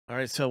All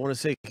right, so I want to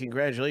say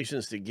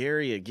congratulations to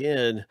Gary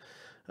again,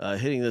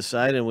 hitting the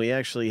side, and we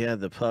actually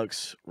had the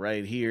pucks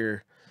right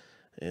here,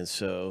 and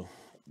so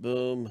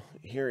boom,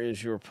 here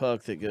is your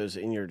puck that goes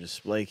in your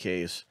display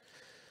case,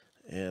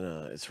 and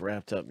it's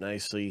wrapped up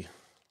nicely.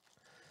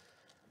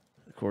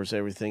 Of course,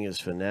 everything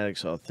is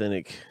Fanatics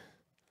Authentic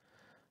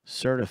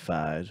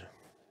certified,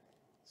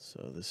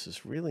 so this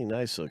is really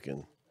nice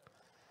looking.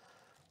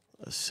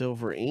 A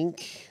silver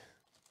ink,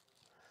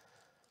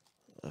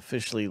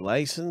 officially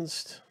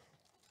licensed.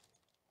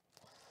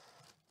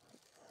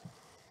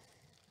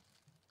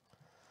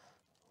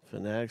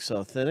 Fanatics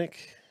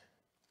Authentic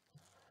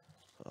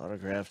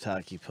autographed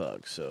hockey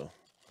puck. So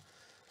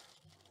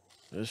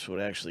this would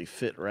actually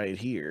fit right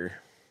here.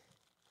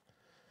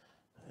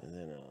 And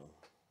then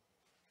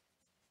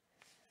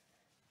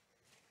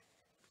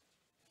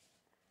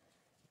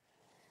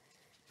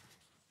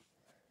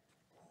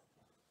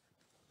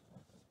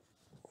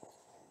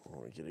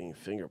we're getting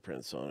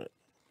fingerprints on it.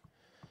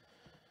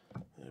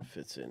 And it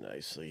fits in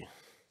nicely.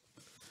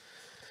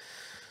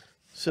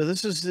 So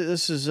this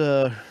is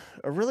a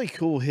really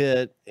cool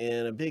hit,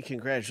 and a big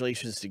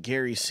congratulations to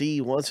Gary C.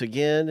 once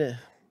again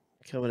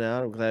coming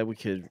out. I'm glad we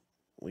could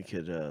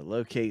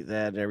locate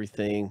that and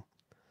everything.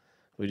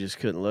 We just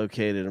couldn't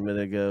locate it a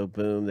minute ago.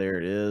 Boom, there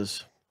it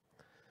is.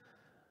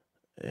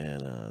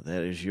 And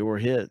that is your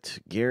hit,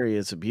 Gary.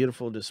 It's a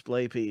beautiful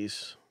display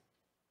piece.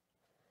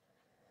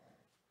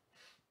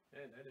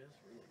 Yeah, that is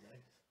really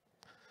nice.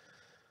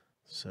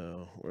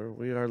 So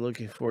we are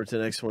looking forward to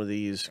the next one of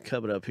these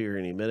coming up here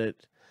any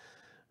minute.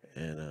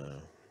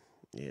 And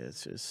yeah,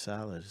 it's just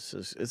solid.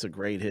 It's a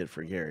great hit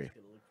for Gary.